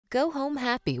Go home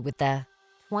happy with the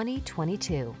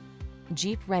 2022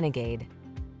 Jeep Renegade.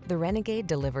 The Renegade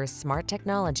delivers smart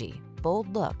technology,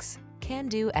 bold looks,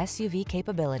 can-do SUV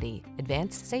capability,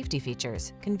 advanced safety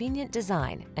features, convenient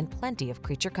design, and plenty of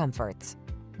creature comforts.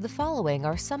 The following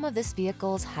are some of this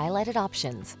vehicle's highlighted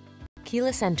options: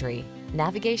 keyless entry,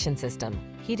 navigation system,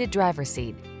 heated driver's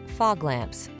seat, fog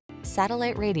lamps,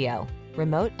 satellite radio,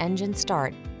 remote engine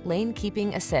start, lane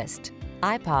keeping assist,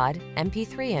 iPod,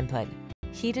 MP3 input,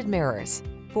 heated mirrors,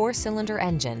 4-cylinder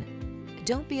engine.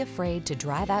 Don't be afraid to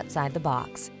drive outside the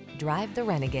box. Drive the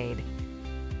Renegade.